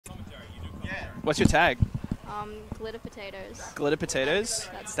What's your tag? Glitter potatoes. Glitter potatoes?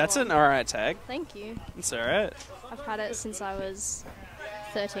 That's an alright tag. Thank you. It's alright. I've had it since I was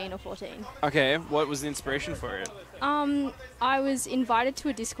 13 or 14. Okay, what was the inspiration for it? I was invited to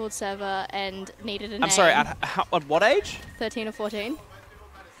a Discord server and needed a name. I'm sorry, at what age? 13 or 14.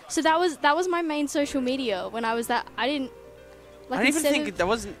 So that was my main social media when I was that. I didn't even think that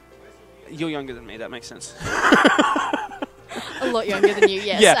wasn't. You're younger than me. That makes sense. A lot younger than you,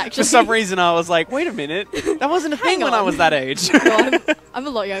 yes. Yeah. Actually. For some reason, I was like, wait a minute, that wasn't a thing when I was that age. No, I'm a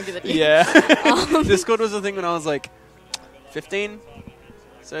lot younger than you. Yeah. Discord was a thing when I was like 15.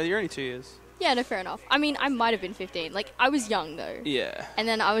 So you're only 2 years. Yeah, no, fair enough. I mean, I might have been 15. Like, I was young though. Yeah. And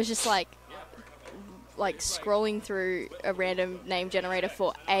then I was just like scrolling through a random name generator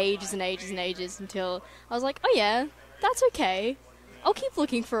for ages and ages and ages until I was like, oh yeah, that's okay. I'll keep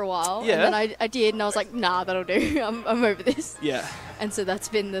looking for a while. Yeah. And then I did, and I was like, nah, that'll do. I'm over this. Yeah. And so that's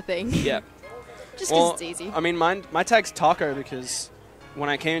been the thing. Yeah. Just because it's easy. I mean, my tag's Taco because when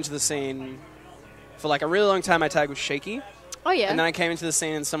I came into the scene, for like a really long time, my tag was Shaky. Oh, yeah. And then I came into the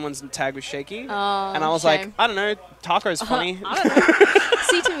scene and someone's tag was Shaky. Oh, and I was like, I don't know, Taco's funny. I don't know.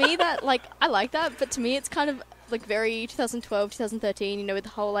 See, to me, that, like, I like that, but to me, it's kind of, like, very 2012, 2013, you know, with the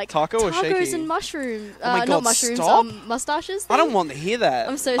whole, like, Taco or tacos Shaky? and mushrooms. Oh my God, not mushrooms, stop. Mustaches I don't want to hear that.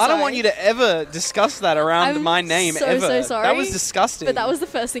 I'm so I sorry. don't want you to ever discuss that around I'm my name so, ever. so sorry. That was disgusting. But that was the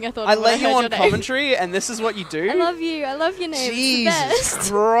first thing I thought I of when let you heard on your name. commentary, and this is what you do? I love you. I love your name. Jesus it's the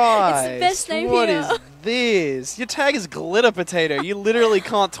best. Christ. It's the best name What here. is this? Your tag is Glitter Potato. You literally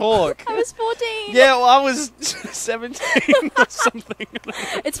can't talk. I was 14. Yeah, well, I was 17 or something.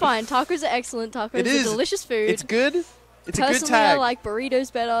 It's fine. Tacos are excellent. Tacos It is. are delicious food. It's good. It's Personally, a good tag. I like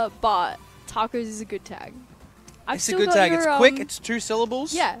burritos better, but tacos is a good tag. It's a good tag. It's quick. It's 2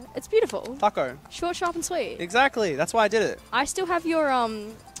 syllables. Yeah, it's beautiful. Taco. Short, sharp, and sweet. Exactly. That's why I did it. I still have your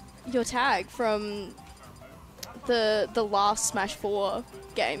tag from the last Smash 4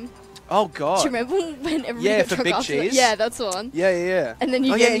 game. Oh God. Do you remember when everybody got for drunk Big after that? Cheese? Yeah, that's the one. Yeah. And then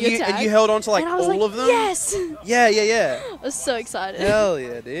you gave me your tag. And you held on to like and I was all like, of them? Yes! Yeah. I was so excited. Hell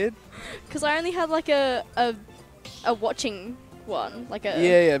yeah, dude. Because I only had like a watching one. Like a...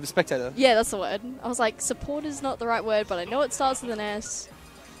 Yeah, spectator. Yeah, that's the word. I was like, support is not the right word, but I know it starts with an S.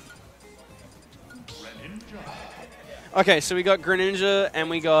 Okay, so we got Greninja and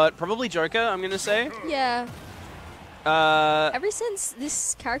we got probably Joker, I'm going to say. Yeah. Ever since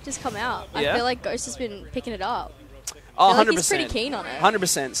this character's come out, I feel like Ghost has been picking it up. Oh, 100%. Like he's pretty keen on it.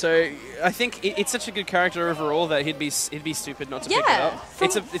 100%. So I think it's such a good character overall that he'd be stupid not to pick it up.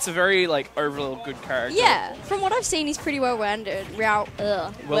 It's a very like overall good character. Yeah, from what I've seen, he's pretty well-rounded.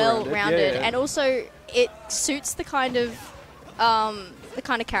 Well-rounded, yeah. and also it suits the kind of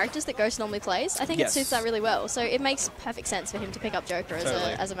characters that Ghost normally plays. I think it suits that really well. So it makes perfect sense for him to pick up Joker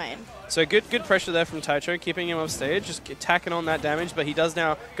as a main. So good pressure there from Taicho, keeping him off stage, just tacking on that damage. But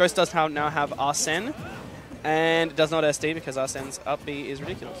Ghost does now have Arsene, and does not SD because Arsene's up B is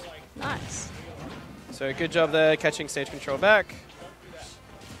ridiculous. Nice. So good job there, catching stage control back.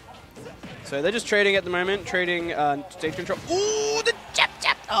 So they're just trading at the moment, trading stage control. Ooh, the jab!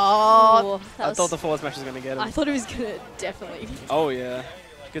 Oh, I thought the forward smash was going to get him. I thought it was going to definitely. Oh, yeah.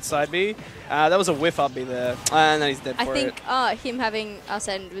 Good side B. That was a whiff up B there. And then he's dead for it. I think him having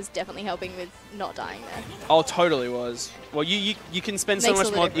Arsene was definitely helping with not dying there. Oh, totally was. Well, you can spend so Makes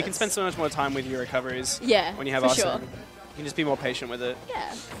much more. difference. You can spend so much more time with your recoveries. Yeah, when you have for Arsene. sure. You can just be more patient with it.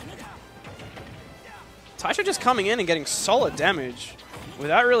 Yeah. Taicho just coming in and getting solid damage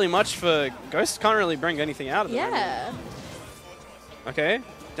without really much for Ghost. Can't really bring anything out of it. Yeah. Okay.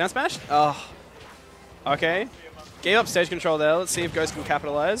 Down smash? Oh. Okay. Gave up stage control there. Let's see if Ghost can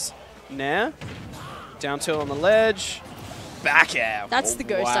capitalize. Nah. Down tilt on the ledge. Back air. That's the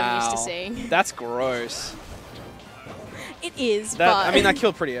Ghost I'm used to seeing. That's gross. It is, That, but... I mean, that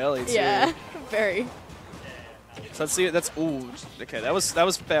killed pretty early, too. Yeah, very. So let's see. That's... Ooh. Okay, that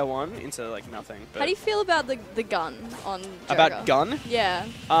was fair one into, like, nothing. But How do you feel about the gun on Joker? about gun? Yeah.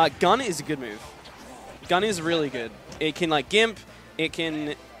 Gun is a good move. Gun is really good. It can, like, gimp. It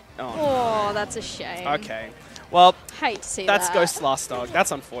can... Oh, that's a shame. Okay. Well, hate to see that. That's Ghost's last dog.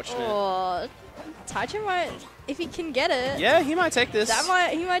 That's unfortunate. Oh, Taicho might, if he can get it. Yeah, he might take this.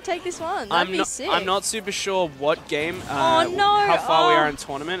 He might take this one. That'd be sick. I'm not super sure what game. Oh no! How far we are in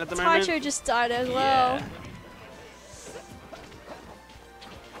tournament at the moment. Taicho just died as well. Yeah.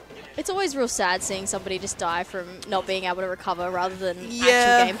 It's always real sad seeing somebody just die from not being able to recover rather than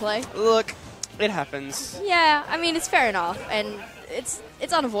actual gameplay. Look, it happens. Yeah, I mean, it's fair enough, and it's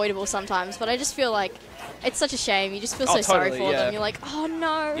unavoidable sometimes, but I just feel like it's such a shame. You just feel so sorry for them. You're like, oh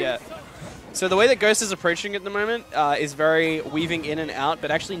no. Yeah. So the way that Ghost is approaching at the moment is very weaving in and out,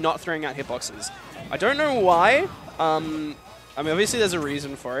 but actually not throwing out hitboxes. I don't know why. I mean, obviously there's a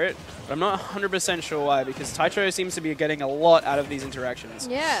reason for it, but I'm not 100% sure why, because Taicho seems to be getting a lot out of these interactions.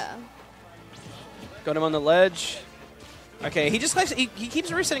 Yeah. Got him on the ledge. Okay, he just likes, he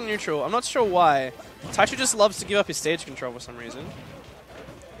keeps resetting neutral. I'm not sure why. Taicho just loves to give up his stage control for some reason.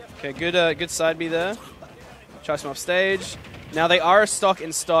 Okay, good side B there. Tries him off stage. Now they are stock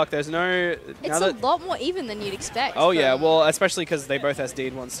in stock. There's no... It's a lot more even than you'd expect. Oh yeah, well, especially because they both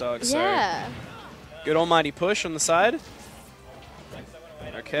SD'd one stock. So yeah. Good almighty push on the side.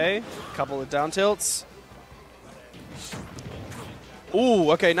 Okay, couple of down tilts.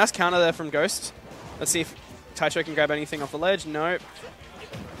 Ooh, okay, nice counter there from Ghost. Let's see if Taicho can grab anything off the ledge. Nope.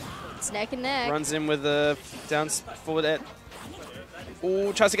 It's neck and neck. Runs in with the down forward air.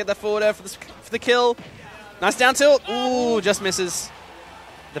 Ooh, tries to get that forward air for the kill. Nice down tilt. Ooh, just misses.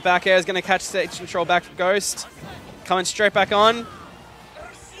 The back air is going to catch stage control back from Ghost. Coming straight back on.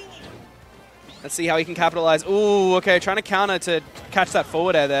 Let's see how he can capitalize. Ooh, okay, trying to counter to catch that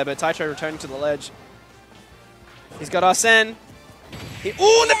forward air there, but Taicho returning to the ledge. He's got Arsene.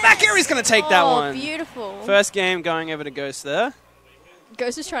 Ooh, and the back air, he's going to take that one. Beautiful. First game going over to Ghost there.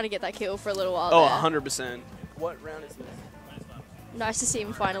 Ghost was trying to get that kill for a little while Oh, there. 100%. What round is this? Nice to see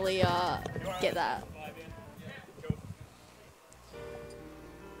him finally get that.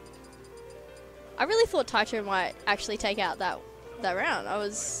 I really thought Taicho might actually take out that round.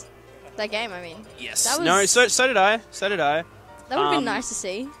 That game, I mean. Yes. That was, no, so did I. So did I. That would have been nice to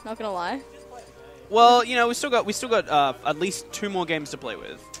see, not going to lie. Well, you know, we still got at least 2 more games to play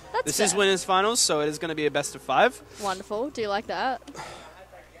with. That's This is winners finals, so it is going to be a best of 5. Wonderful. Do you like that?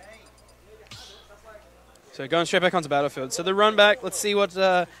 So going straight back onto Battlefield. So the run back, let's see what,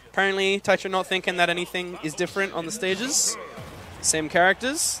 apparently Taicho not thinking that anything is different on the stages. Same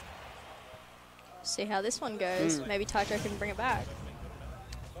characters. See how this one goes. Maybe Taicho can bring it back.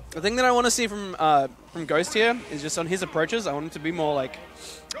 The thing that I want to see from Ghost here is just on his approaches, I want him to be more, like,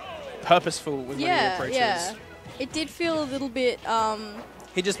 purposeful with when he approaches. Yeah. It did feel a little bit...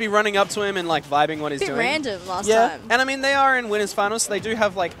 He'd just be running up to him and, like, vibing what he's doing. random last time. And I mean, they are in winners finals, so they do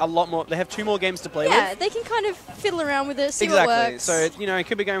have, like, a lot more. They have 2 more games to play with. Yeah, they can kind of fiddle around with it, see what works. So, you know, he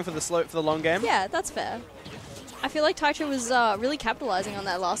could be going for the long game. Yeah, that's fair. I feel like Taicho was really capitalizing on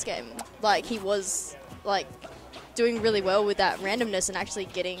that last game. Like, he was, like, doing really well with that randomness and actually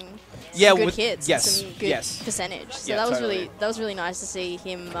getting some good hits and some good percentage. So that was really nice to see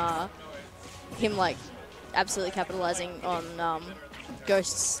him like absolutely capitalizing on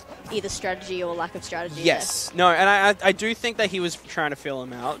Ghost's either strategy or lack of strategy. Yes. No, and I do think that he was trying to feel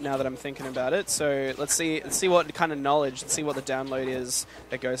him out now that I'm thinking about it. So let's see what kind of knowledge, let's see what the download is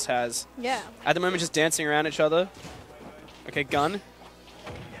that Ghost has. Yeah. At the moment, just dancing around each other. Okay, gun.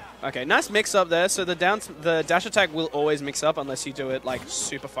 Okay, nice mix up there. So the dash attack will always mix up unless you do it like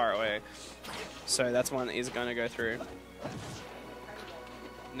super far away. So that's one is going to go through.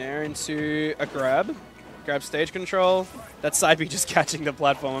 Nair into a grab. Grab stage control. That side B just catching the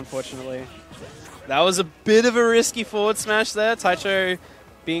platform, unfortunately. That was a bit of a risky forward smash there. Taicho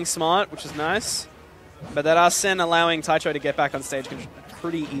being smart, which is nice. But that Arsene allowing Taicho to get back on stage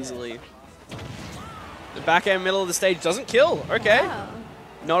pretty easily. The back end middle of the stage doesn't kill. Okay. Wow.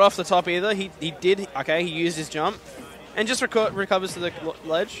 Not off the top either. He did. Okay, he used his jump. And just recovers to the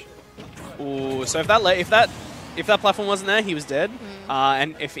ledge. Ooh, so if that platform wasn't there, he was dead.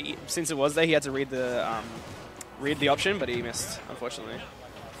 And since it was there, he had to read the option, but he missed, unfortunately.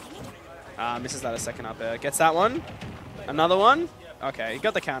 Misses that a second up there. Gets that one. Another one. Okay, he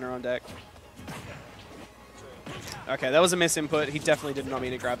got the counter on deck. Okay, that was a misinput. He definitely did not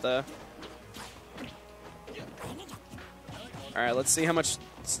mean to grab there. All right, let's see how much.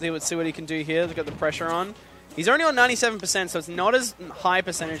 See what he can do here. They've got the pressure on. He's only on 97%, so it's not as high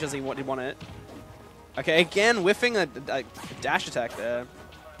percentage as he wanted it. Okay, again, whiffing a dash attack there.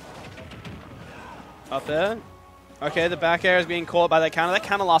 Up there. Okay, the back air is being caught by that counter. That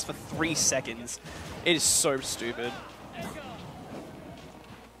counter lasts for 3 seconds. It is so stupid.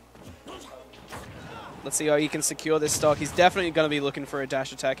 Let's see how he can secure this stock. He's definitely going to be looking for a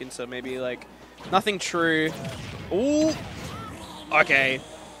dash attack into maybe, like, nothing true. Ooh. Okay.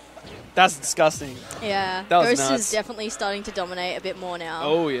 That's disgusting. Yeah. That was Ghost nuts. is definitely starting to dominate a bit more now.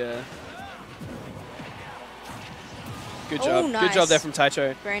 Oh, yeah. Good job. Nice. Good job there from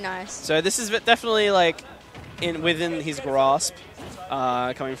Taicho. Very nice. So this is definitely like within his grasp,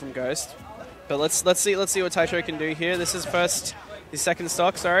 coming from Ghost. But let's see what Taicho can do here. This is his second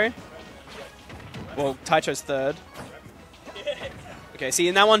stock. Sorry. Well, Taicho's third. Okay. See,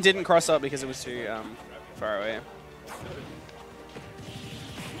 and that one didn't cross up because it was too far away.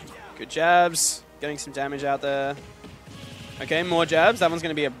 Good jabs. Getting some damage out there. Okay, more jabs. That one's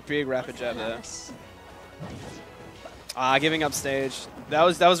going to be a big rapid jab nice. there. Giving up stage. That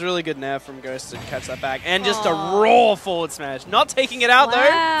was really good nerf from Ghost to catch that back. And just a raw forward smash. Not taking it out, though.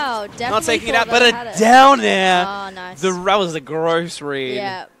 Wow, definitely. Not taking it out, but a down air. Oh, nice. That was a gross read.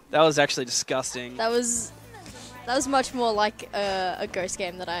 Yeah. That was actually disgusting. That was much more like a Ghost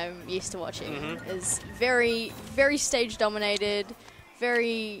game that I'm used to watching. It's very, very stage dominated,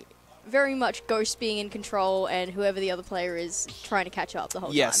 very much Ghost being in control, and whoever the other player is trying to catch up the whole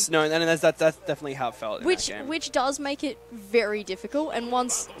time. Yes, no, and that's definitely how it felt. Which does make it very difficult. And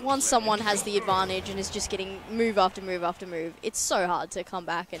once someone has the advantage and is just getting move after move after move, it's so hard to come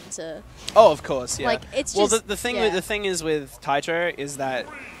back and to. Oh, of course, yeah. Like it's well, just the thing is with Taicho is that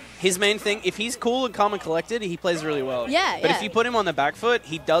his main thing, if he's cool and calm and collected, he plays really well. Yeah, But if you put him on the back foot,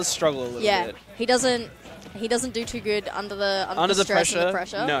 he does struggle a little bit. He doesn't do too good under the stress and the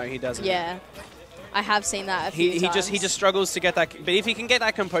pressure. No, he doesn't. Yeah, I have seen that a few times. He just struggles to get that. But if he can get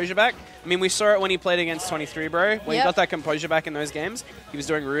that composure back, I mean, we saw it when he played against 23 Bro. When he got that composure back in those games, he was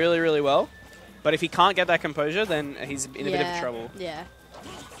doing really, really well. But if he can't get that composure, then he's in a bit of trouble. Yeah.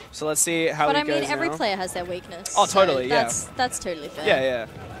 So let's see how he goes. But I mean, every player has their weakness. Oh, totally. So that's totally fair. Yeah.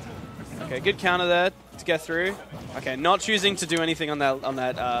 Okay, good counter there to get through. Okay, not choosing to do anything on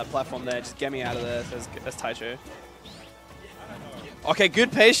that platform there. Just get me out of there as Taicho. Okay,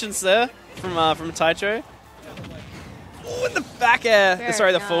 good patience there from Taicho. Ooh, and the back air.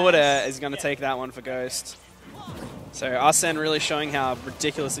 The forward air is going to take that one for Ghost. So Arsene really showing how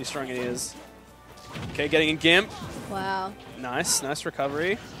ridiculously strong it is. Okay, getting a Gimp. Wow. Nice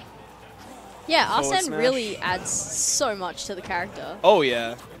recovery. Yeah, Arsene really adds so much to the character. Oh,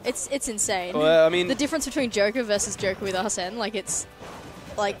 yeah. It's insane. Well, I mean, the difference between Joker versus Joker with Arsene, it's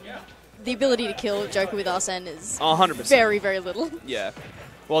like the ability to kill Joker with Arsene is 100%. Very, very little. Yeah.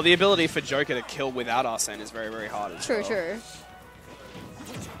 Well, the ability for Joker to kill without Arsene is very, very hard as well. True.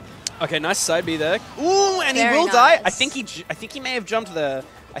 Okay, nice side B there. Ooh, and he will die. I think he may have jumped there.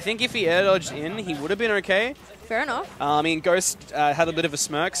 I think if he air dodged in, he would have been okay. Fair enough. I mean, Ghost had a bit of a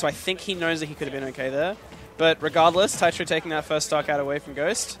smirk, so I think he knows that he could have been okay there. But regardless, Taicho taking that first stock out away from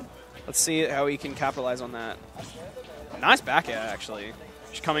Ghost. Let's see how he can capitalize on that. Nice back air, actually.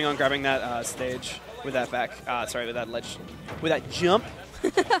 Just coming on, grabbing that stage with that back. With that ledge. With that jump.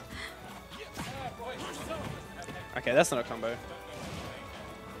 Okay, that's not a combo.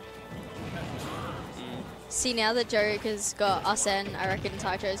 See, now that Joker's got Arsene, I reckon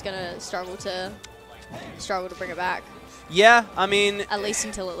Taicho is going to struggle to bring it back. Yeah, I mean... At least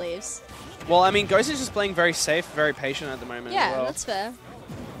until it leaves. Well, I mean, Ghost is just playing very safe, very patient at the moment as well. That's fair.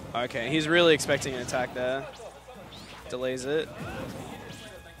 Okay, he's really expecting an attack there. Delays it.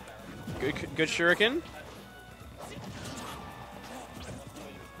 Good shuriken.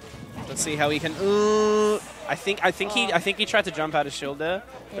 Let's see how he can... I think he tried to jump out of shield there,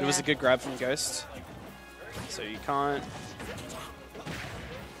 but it was a good grab from Ghost. So you can't...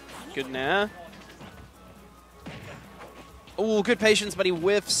 Good nair. Ooh, good patience, but he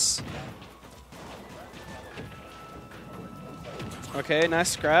whiffs. Okay,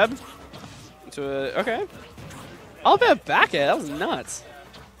 nice grab. Okay. I'll bet back air. That was nuts.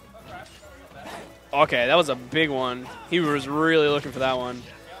 Okay, that was a big one. He was really looking for that one.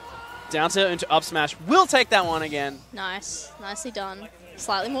 Down to into up smash. We'll take that one again. Nice. Nicely done.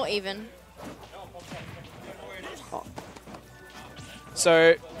 Slightly more even.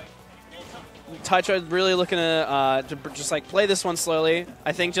 So, Taicho really looking to just play this one slowly.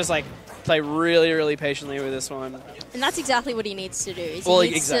 I think just play really, really patiently with this one. And that's exactly what he needs to do. He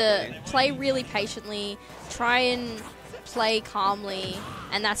needs to play really patiently, try and play calmly,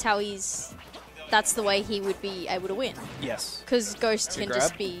 and that's how that's the way he would be able to win. Yes. Because Ghost can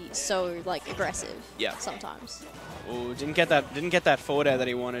just be so aggressive. Yeah. Sometimes. Ooh, didn't get that forward air that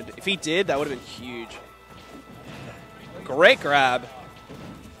he wanted. If he did, that would have been huge. Great grab.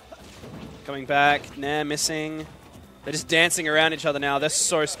 Coming back, missing. They're just dancing around each other now. They're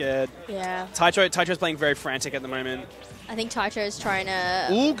so scared. Yeah. Taicho's playing very frantic at the moment. I think Taicho is trying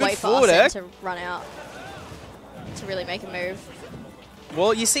to wait for Arsene to run out to really make a move.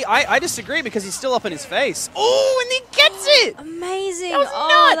 Well, you see, I disagree because he's still up in his face. Oh, and he gets it! Amazing. That was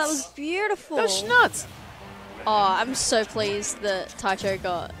nuts. That was beautiful. That was nuts. Oh, I'm so pleased that Taicho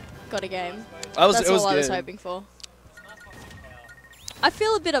got a game. That's all I was hoping for. I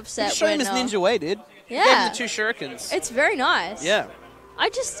feel a bit upset when... He's showing his ninja way, dude. Yeah. Gave him the 2 shurikens. It's very nice. Yeah. I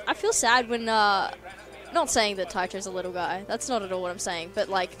feel sad when... not saying that Taicho's a little guy. That's not at all what I'm saying. But,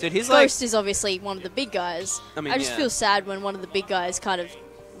 dude, he's Ghost is obviously one of the big guys. I mean, I just feel sad when one of the big guys kind of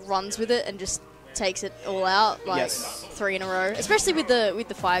runs with it and just takes it all out, like 3 in a row, especially with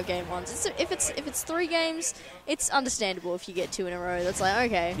the 5-game ones. If it's 3 games, it's understandable if you get 2 in a row. That's like,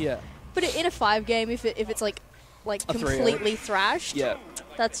 okay. Yeah. But in a 5-game, if it's like completely thrashed,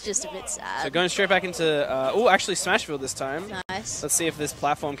 that's just a bit sad. So going straight back into actually Smashville this time. Nice. Let's see if this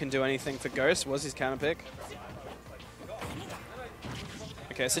platform can do anything for Ghost. Was his counter pick?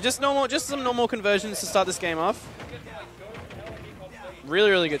 Okay, so just some normal conversions to start this game off.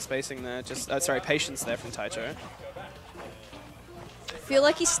 Really good spacing there. Patience there from Taicho. I feel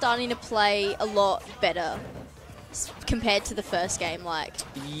like he's starting to play a lot better compared to the first game. Like,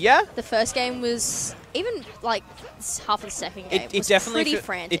 yeah, the first game was even like half of the second game. It was definitely pretty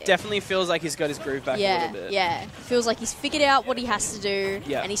frantic. It definitely feels like he's got his groove back a little bit. Yeah, feels like he's figured out what he has to do,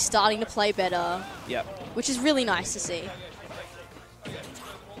 and he's starting to play better. Yep. Which is really nice to see.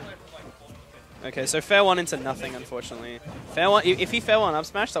 Okay, so fair one into nothing, unfortunately. Fair one. If he fair one up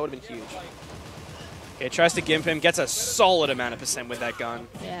smash, that would have been huge. Okay, tries to gimp him, gets a solid amount of percent with that gun.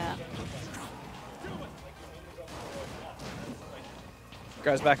 Yeah.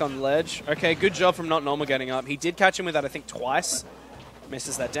 Goes back on the ledge. Okay, good job from not normal getting up. He did catch him with that, I think, twice.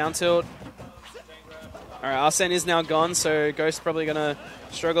 Misses that down tilt. All right, Arsene is now gone, so Ghost's probably going to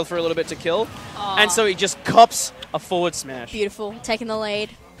struggle for a little bit to kill. Aww. And so he just cops a forward smash. Beautiful. Taking the lead.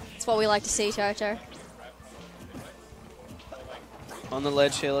 That's what we like to see, Taicho. On the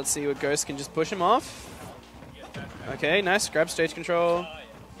ledge here, let's see what Ghost can just push him off. Okay, nice. Grab stage control.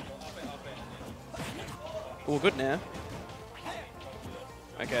 Oh, good now.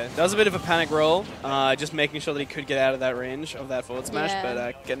 Okay, that was a bit of a panic roll, just making sure that he could get out of that range of that forward smash,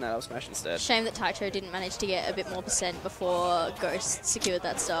 but getting that up smash instead. Shame that Taicho didn't manage to get a bit more percent before Ghost secured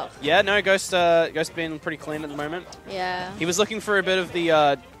that stuff. Yeah, no, Ghost been pretty clean at the moment. Yeah. He was looking for a bit of the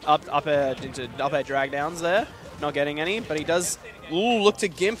up air drag downs there, not getting any, but he does look to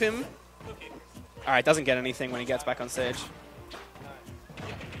gimp him. All right, doesn't get anything when he gets back on stage.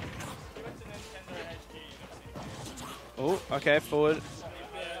 Oh, okay, forward.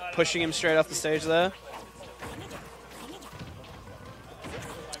 Pushing him straight off the stage there.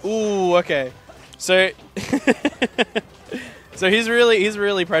 Ooh, okay. So so he's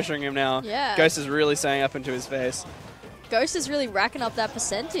really pressuring him now. Yeah. Ghost is really saying up into his face. Ghost is really racking up that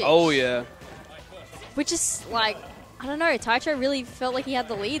percentage. Oh yeah. Which is like, I don't know, Taicho really felt like he had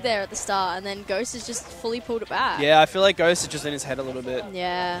the lead there at the start, and then Ghost has just fully pulled it back. Yeah, I feel like Ghost is just in his head a little bit.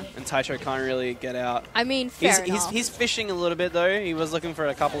 Yeah. And Taicho can't really get out. I mean, fair enough. He's fishing a little bit, though. He was looking for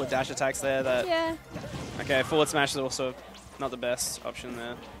a couple of dash attacks there. That yeah. Okay, forward smash is also not the best option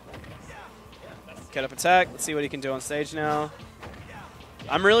there. Get up attack. Let's see what he can do on stage now.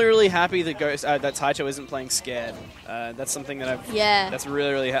 I'm really happy that that Taicho isn't playing scared. That's something that that's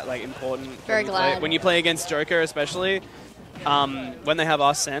really important. Very glad. When you play against Joker, especially when they have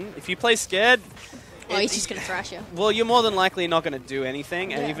Arsene, if you play scared, he's just gonna thrash you. Well, you're more than likely not gonna do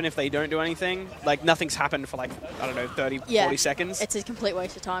anything, and even if they don't do anything, like nothing's happened for like I don't know 30, 40 seconds. It's a complete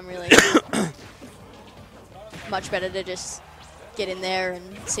waste of time, really. Much better to just get in there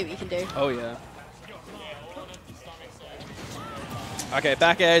and see what you can do. Oh yeah. Okay,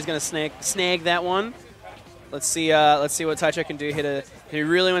 back air is going to snag that one. Let's see what Taicho can do here. He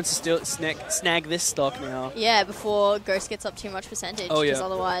really wants to still snag this stock now. Yeah, before Ghost gets up too much percentage. Oh yeah. Because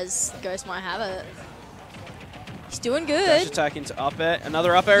otherwise, Ghost might have it. He's doing good. Dash attack into up air.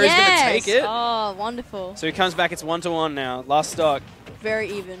 Another up air is going to take it. Oh, wonderful. So he comes back. It's 1-1 now. Last stock.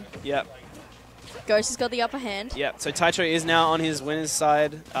 Very even. Yep. Ghost has got the upper hand. Yep. So Taicho is now on his winner's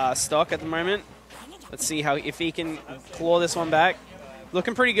side stock at the moment. Let's see if he can claw this one back.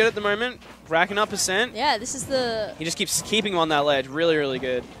 Looking pretty good at the moment. Racking up percent. Yeah, this is the... He just keeps keeping him on that ledge. Really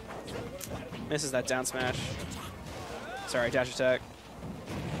good. Misses that down smash. Sorry, dash attack.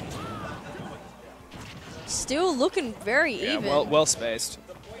 Still looking very even. Well spaced.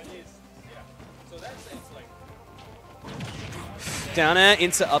 Down air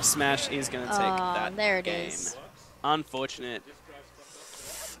into up smash is going to take that there it game. is. Unfortunate.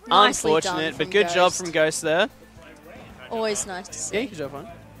 Nicely Unfortunate, but good job from Ghost there. Always nice to see. Yeah, good job, man.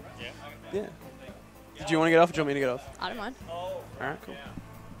 Yeah. Do you want to get off or do you want me to get off? I don't mind. Alright, cool.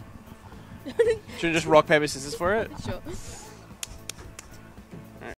 Should we just rock, paper, scissors for it? Sure.